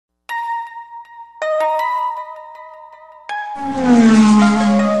Look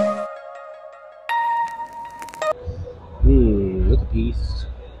at these.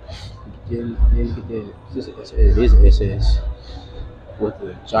 Look at that. It is an SS with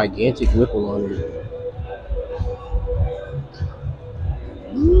a gigantic whipple on it.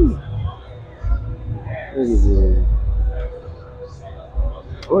 Look at this.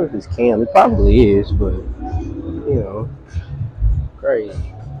 I wonder if it's cam. It probably is, but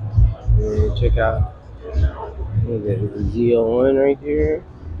crazy. And check out the Z01 right there.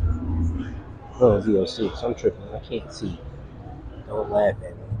 Oh, Z06. I'm tripping. I can't see. Don't laugh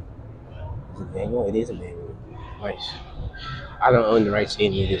at me. Is it manual? It is a manual. Nice. I don't own the rights to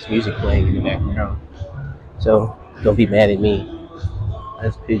any of this music playing in the background, so don't be mad at me.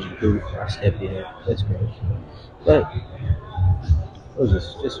 That's pigeon proof. I stepped in it. That's great. But what was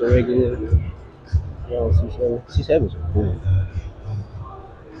this? Just a regular C7. C7s are cool.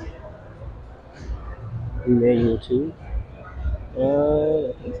 Manual too. I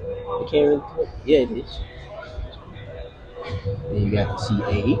can't really tell. Yeah, it is. Then you got the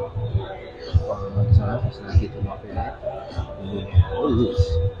C8. One time. Let's not get them off of that. What is this?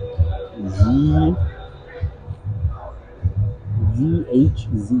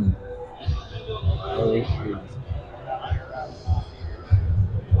 ZHZ.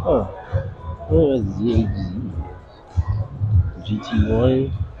 Huh. What is ZHZ? GT1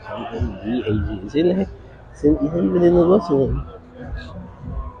 something ZHZ. It's in there. It's even in the whistle.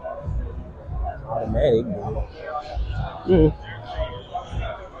 Automatic.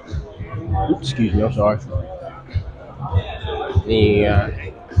 Oops, excuse me, I'm sorry. Then you got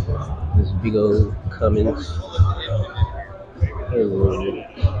this big old Cummins.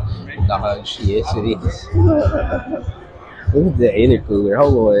 Dodge, yes it is. Look at the intercooler.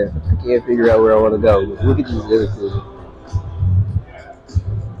 Hold on, I can't figure out where I want to go. Look at this intercooler.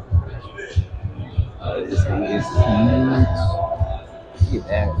 This thing is huge. Look at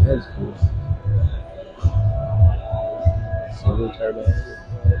that. That's cool. Single turbo.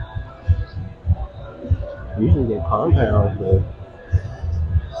 Usually they're compound, but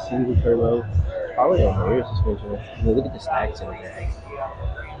single turbo. Probably on rear suspension. I mean, look at the stacks in the back.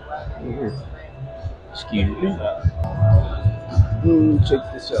 Excuse me. Check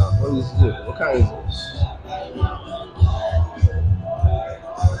this out. What is this? What kind is this?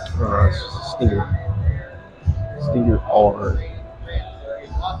 Stinger R.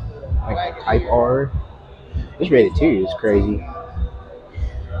 Like Type R. This red interior is crazy.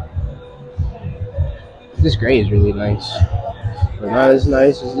 This gray is really nice. But not as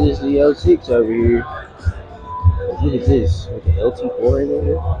nice as this Z06 over here. Look at this. With the LT4 in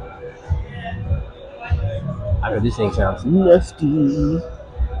there. I know this thing sounds nasty.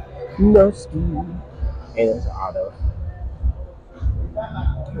 Nasty. And it's an auto.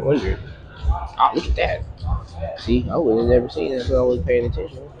 I wonder. Oh, look at that. See, I would have never seen that if I wasn't paying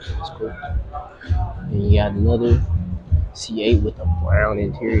attention. That's cool. And you got another C8 with a brown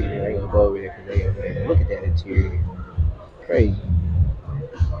interior. I ain't gonna go over there because look at that interior. Crazy.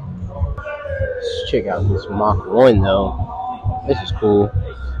 Let's check out this Mach 1 though. This is cool.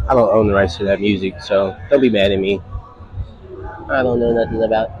 I don't own the rights to that music, so don't be mad at me. I don't know nothing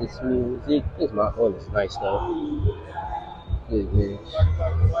about this music. This Mach 1 is nice though. Then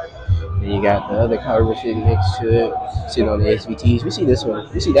you got the other car sitting next to it, sitting on the SVTs. We see this one.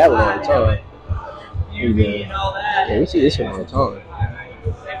 We see that one all the time. Yeah, we see this one all the time.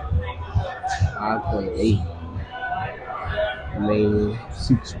 5.8. I mean,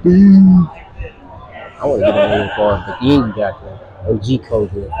 6 speed. I want to get a manual car, but then you got the OG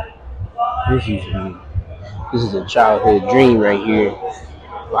Cobra. This is a childhood dream right here.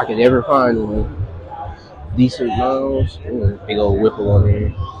 If I could ever find one. Decent miles. Big old whipple on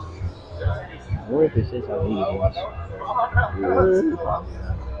there. I wonder if it says how he is.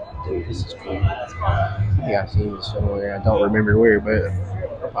 Dude, this is cool. I think I've seen this somewhere. I don't remember where, but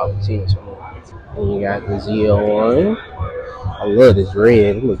I've probably seen it somewhere. And you got the Z01. I love this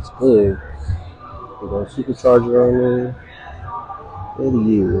red. It looks good. We got a supercharger on there. Look at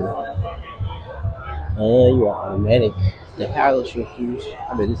you. You got automatic. The paddle shifters.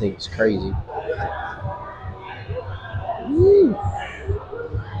 I bet this thing is crazy. Woo.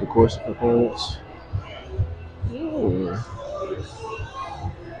 The course performance.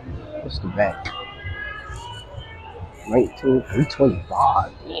 What's the back?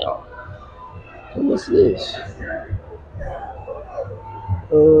 19,325. Damn. And what's this?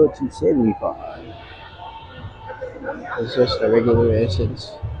 275. It's just a regular SS.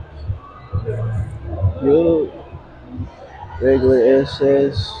 Yo. Regular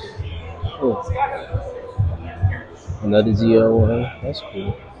SS. Another Z01. That's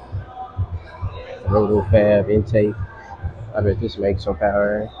cool. Rotofab intake. I bet this makes some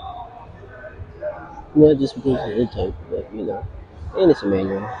power. Not just because of the tape, but you know. And it's a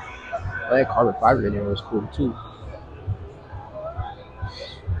manual. That carbon fiber in there was cool too.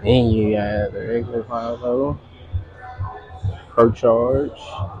 And you got the regular 5.0 Pro Charge.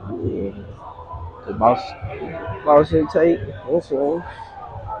 Yeah. The boss intake. Also,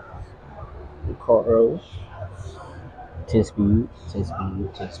 the car 10 speed, 10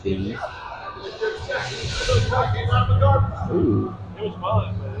 speed, 10 speed. Ooh.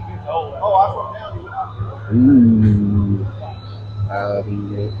 Ooh.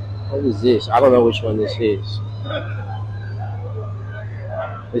 What is this? I don't know which one this is.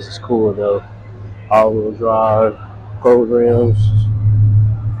 This is cool though. All-wheel drive, gold rims.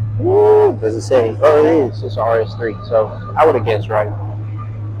 Woo! Does it say? Oh, it is. It's RS3. So I would have guessed right.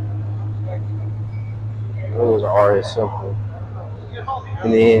 It was RS simple.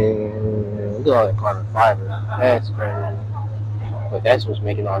 And then look at all that carbon fiber. That's crazy. But that's what's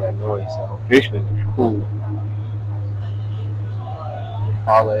making all that noise. So this one is cool.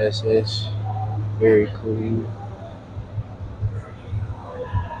 All SS, very cool.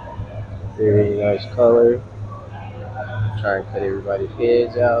 Very nice color. Try and cut everybody's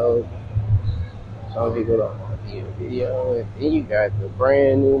heads out. Some people don't want to see a video. And then you got the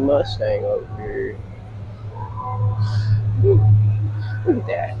brand new Mustang over here. Look at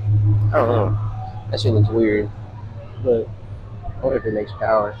that. I don't know. That shit looks weird. But I wonder if it makes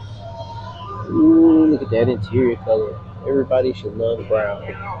power. Ooh, look at that interior color. Everybody should love brown.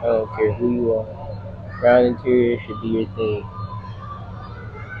 I don't care who you are. Brown interior should be your thing.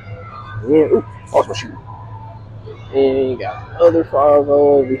 Yeah, ooh, lost my shoe. And you got other 5.0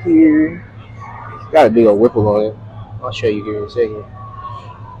 over here. Got a big old Whipple on it. I'll show you here in a second.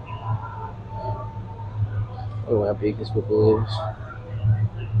 I don't know how big this Whipple is.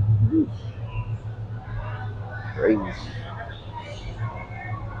 Ooh. Crazy.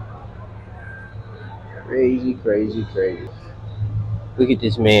 Crazy, crazy, crazy. Look at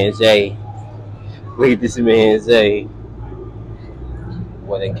this man, Zay. Look at this man, Zay.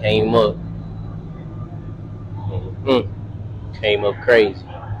 Boy, they came up. Came up crazy.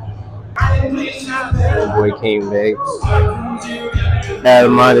 That boy came back.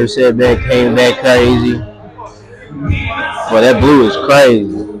 Adam Mother said back, came back crazy. Boy, that blue is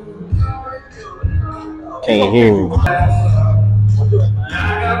crazy. Can't hear me.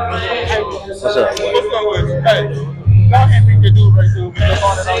 What's up? Hey, go ahead and pick your dude right through.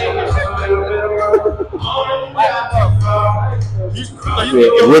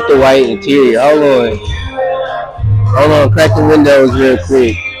 With the white interior. Hold on, crack the windows real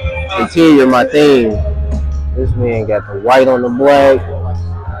quick. Interior, my thing. This man got the white on the black.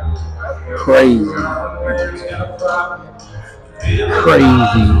 Crazy.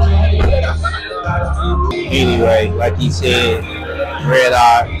 Anyway, like he said, red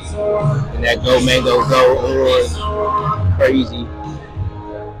eye and that Go Mango Go on. Crazy.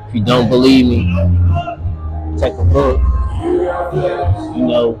 If you don't believe me, take a look. You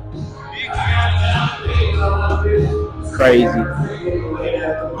know. Crazy.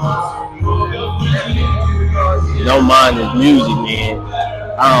 Don't mind this music, man.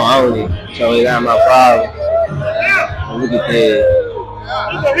 I don't own it, so it's not my problem. But look at that.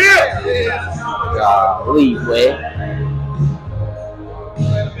 Golly, boy.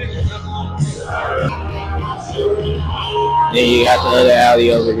 Then you got the other alley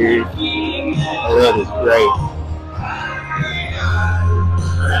over here. The other's great.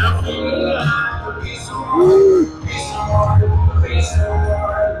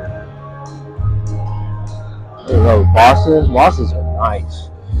 You know, Boston's are nice.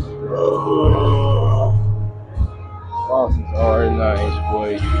 Boston's are nice,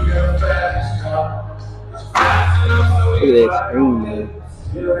 boy. Look at that screen, man.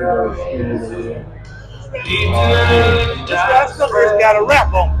 That sucker's got a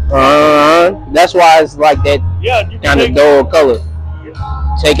wrap on. That's why it's like that kind of dull color.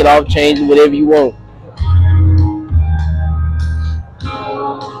 Take it off, change it, whatever you want.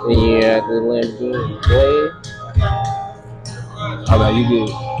 Then you have the Lamborghini. Go ahead. How about you good?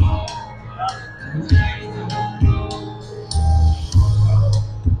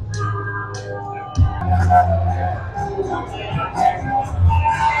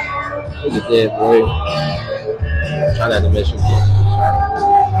 Look at that, boy. Try not to mess with this.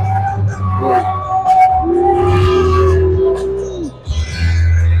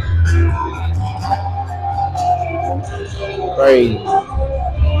 Crazy.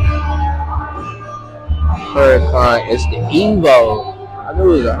 Huracan. It's the Evo. I knew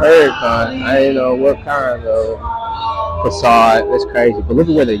it was a Huracan. I didn't know what kind though. Facade. That's crazy. But look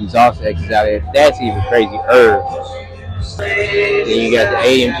at where the exhaust X is out there. That's even crazier. Then you got the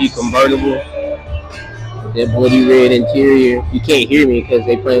AMG convertible. That bloody red interior. You can't hear me because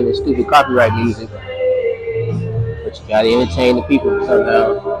they playing this stupid copyright music. But you gotta entertain the people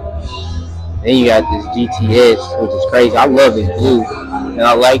somehow. Then you got this GTS, which is crazy. I love this blue. And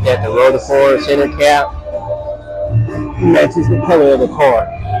I like that the Rotifor center cap matches the color of the car.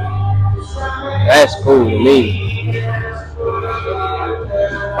 That's cool to me.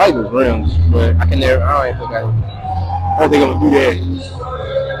 I like those rims, but I don't think I'm gonna do that.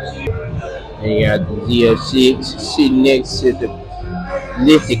 And you got the Z06 sitting next to the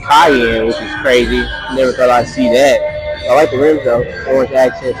lifted Cayenne, which is crazy. Never thought I'd see that. I like the rims though. Orange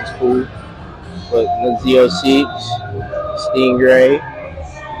accents is cool. But the Z06, Stingray,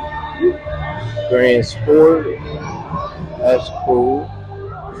 Grand Sport, that's cool.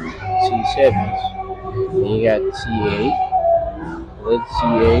 C7s. Then you got the C8. Let's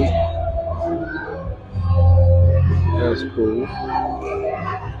C8. That's cool.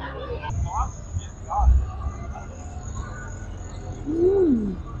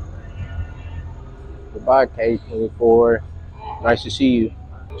 Goodbye, K24. Nice to see you.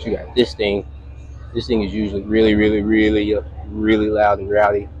 But you got this thing. This thing is usually really loud and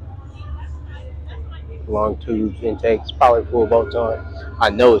rowdy. Long tubes, intakes, probably full bolt on. I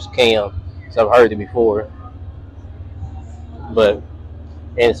know it's cam, so I've heard it before. But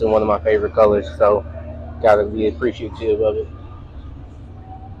and it's in one of my favorite colors, so gotta be appreciative of it.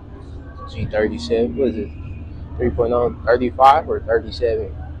 G37, what is it? 3.0, 35 or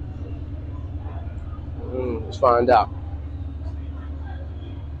 37? Let's find out.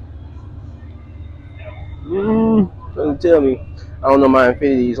 Doesn't tell me. I don't know my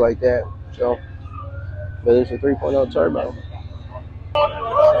Infinities like that, so. But it's a 3.0 turbo.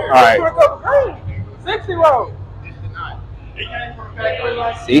 Alright. 60 road. 60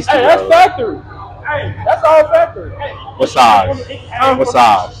 Hey, that's factory. Hey, that's all factory. What size? What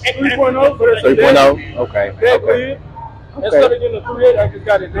size? 3.0. 3.0? Okay. Okay. Instead of getting a 3.8, I just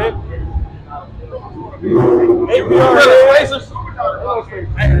got it there. APR.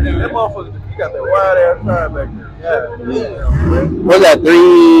 That motherfucker, you got that wide ass tire back there. Yeah. What's that?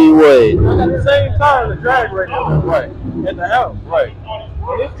 3 what? I got the same tire the drag radio. Right. At the house. Right.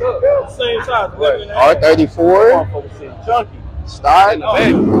 It's the same size. Right. R34? Chunky. Start?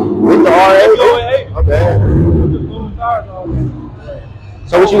 With the R8? Okay.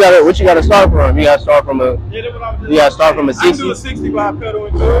 So what you gotta start from? You gotta start from a 60. I do a 65 pedal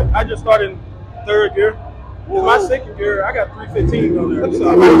into it. I just started in third gear. In my second gear, I got 315 on there. So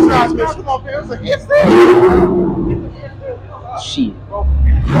come on, man. It's there. Shit.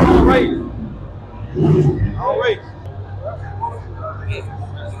 All right.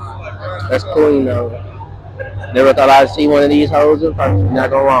 That's clean though. Never thought I'd see one of these hoes in person. Not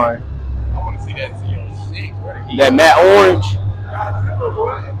gonna lie. I want to see that Z06. That matte orange.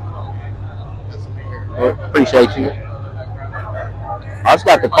 Appreciate you. I just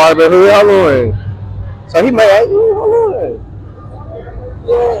got the carbon hood. Hold on. So he may have you. Hold on.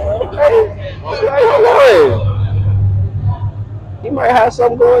 Yeah, okay. Hold on. He might have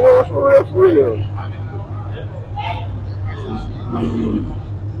something going on for real.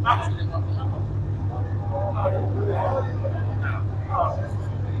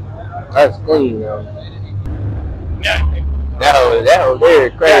 That's clean, though. That was there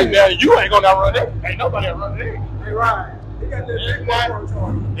crazy. Yeah, you ain't gonna run that. Ain't nobody run that. Hey, Ryan. They got that big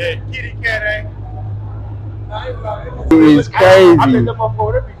one. Yeah, kitty cat ain't. It's crazy. I picked up my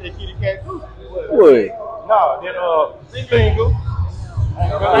phone. That be that kitty cat too. What? No, that single.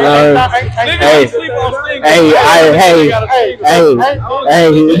 Hey, it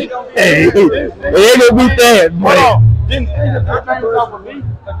ain't gonna be that, boy.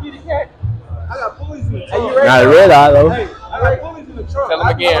 I got pulleys in the trunk. Not a red eye though. Hey, I got pulleys in the trunk. Tell him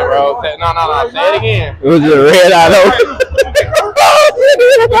again, bro. No. Say it again. It was a red eye though.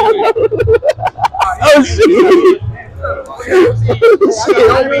 Oh shit!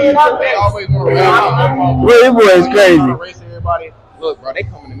 This boy is crazy. Look, bro, they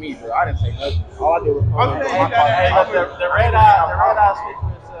coming to me, bro. I didn't say nothing. All I did was the red eye speaks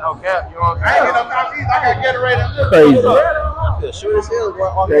for itself. Okay, you know what I'm I ain't get no coffee. I got Gatorade. Crazy. Sure as hell,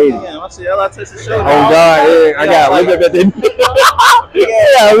 bro. Crazy. I see LI Texas show. Oh God, yeah, I got look up at the.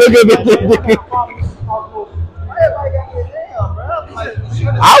 Yeah, look up at the.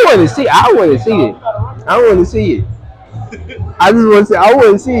 I want to see it. I want to see it. I just want to see. I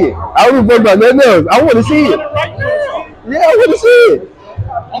want to see it. I don't worry about nothing else. I want to see it. Yeah, I want to see it.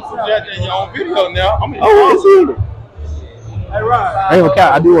 I'm projecting your own video now. I want to see it. Hey, Ryan. I ain't gonna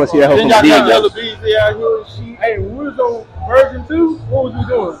count. I do want to see that whole Then y'all got the other video. beats there out here. Hey, when we was on version 2, what was we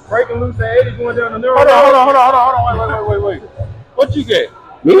doing? Breaking loose at 80 going down the narrow. Hold on. What you get?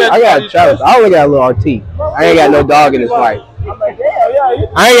 Me? I got Travis. I only got a little RT. I ain't got no dog in this fight.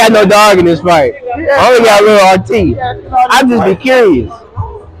 I ain't got no dog in this fight. I only got a little RT. I just be curious.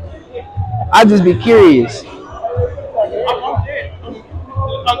 I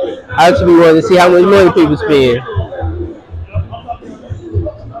just be wanting to see how much money people spend.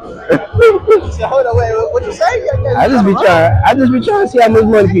 So hold on, wait, what you say? I just be trying to see how much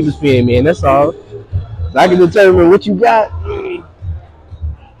money people spend, man. That's all. So I can determine what you got. I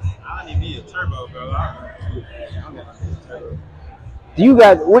need me a turbo, bro. Do you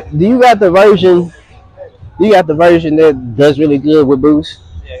got the version? Do you got the version that does really good with boost?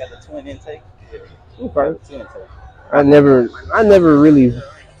 Yeah, I got the twin intake. Okay. I never really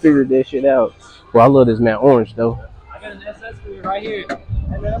figured that shit out. Well, I love this matte orange though. I got an SS for you right here.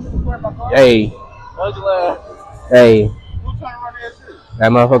 Hey man, I'm gonna my car. Hey. What'd you laugh? Hey. Who's trying to run the SS?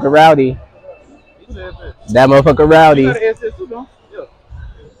 That motherfucker rowdy. That motherfucker rowdy. You got an SS too, don't you?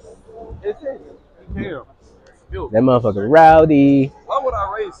 Yeah. SS. Damn. Yo. That motherfucker rowdy. Why would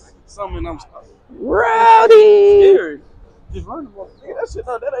I race something I'm Rowdy. scary? Just run the nigga, that shit,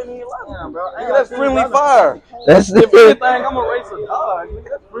 no, that ain't even like bro. Nigga, that's friendly fire. That's If anything, I'm gonna race a dog. Nigga,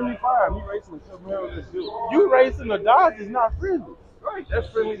 that's friendly fire. Me racing a Camaro is good. You racing a Dodge is not friendly. Right, that's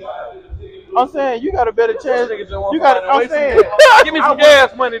friendly fire. I'm saying you got a better chance. You got. I'm saying, give me some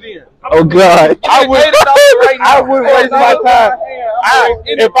gas money then. Oh God. I wouldn't waste my time.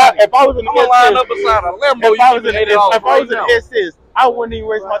 If I was in the line up beside a Lambo, if I was in the SS, I wouldn't even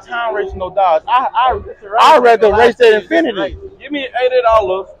waste my time racing no Dodge. I'd rather race that Infinity. Give me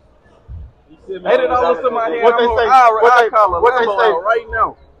 $80. $80 to my hand. What they say? What they say right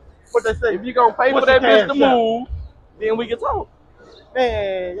now? What they say? If you gonna pay for that bitch to move, then we can talk.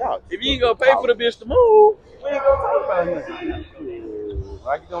 Man, y'all. If you ain't gonna pay for the bitch to move, we ain't gonna talk about it.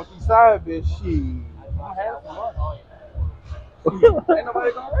 Like you gonna see side bitch, shit. I'm having some money. Ain't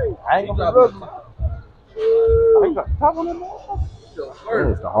nobody gonna race. I ain't gonna be rubbing. I ain't got top on that motherfucker.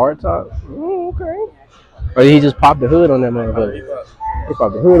 It's the hard top. Okay. Or he just popped the hood on that motherfucker. He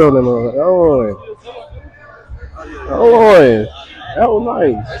popped the hood on that motherfucker. Oh, that was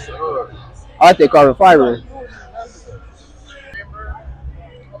nice. I like that carbon fiber.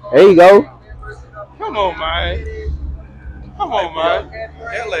 There you go. Come on, man.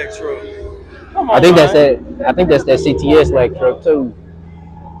 That leg truck. Come on, I think that's that CTS leg truck too.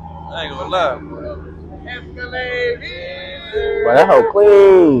 I ain't gonna lie. But that hoe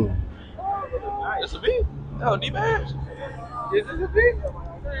clean. It's a B. Oh, D-Bash. Is this a B?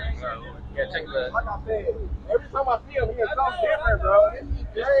 Yeah, check that. Like I said, every time I see him, he's something different, bro.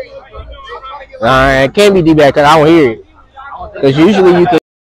 Alright, it can't be D-back because I don't hear it. Because usually you can.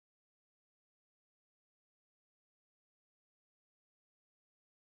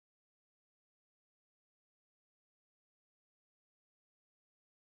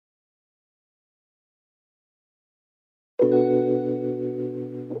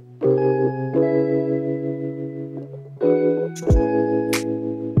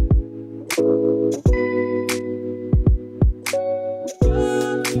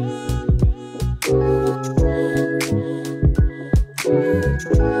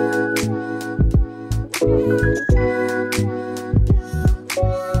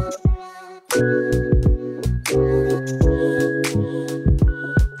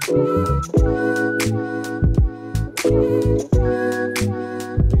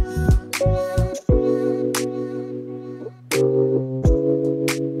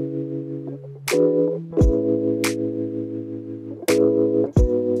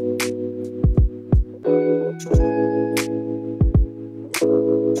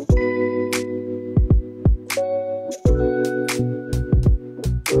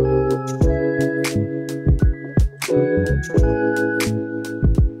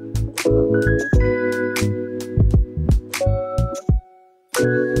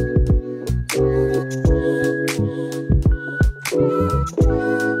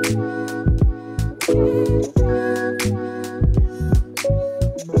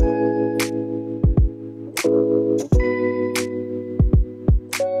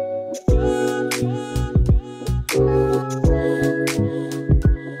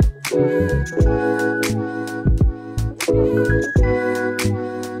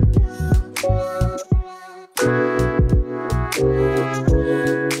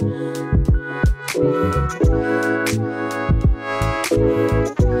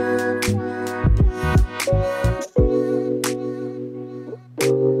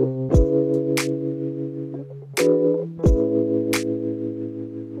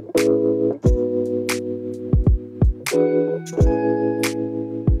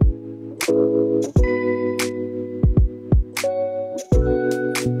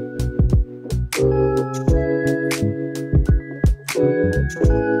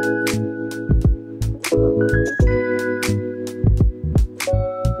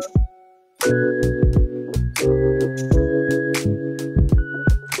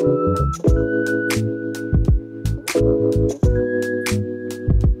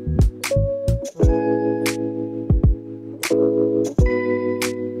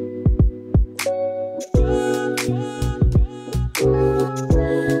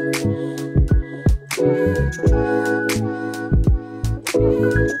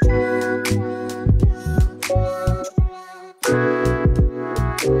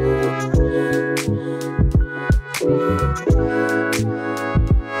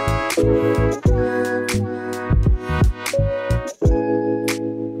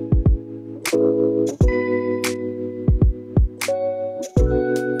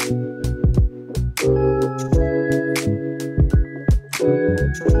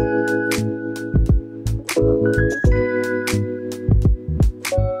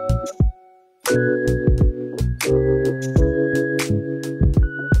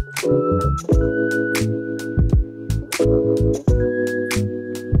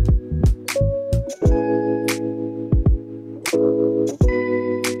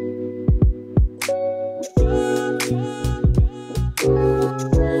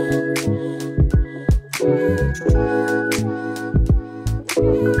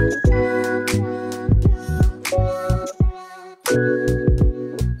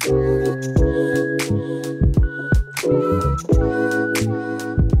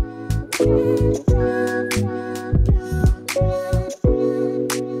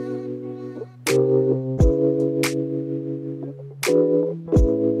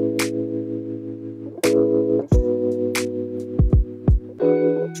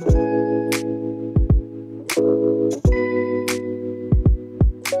 Peace.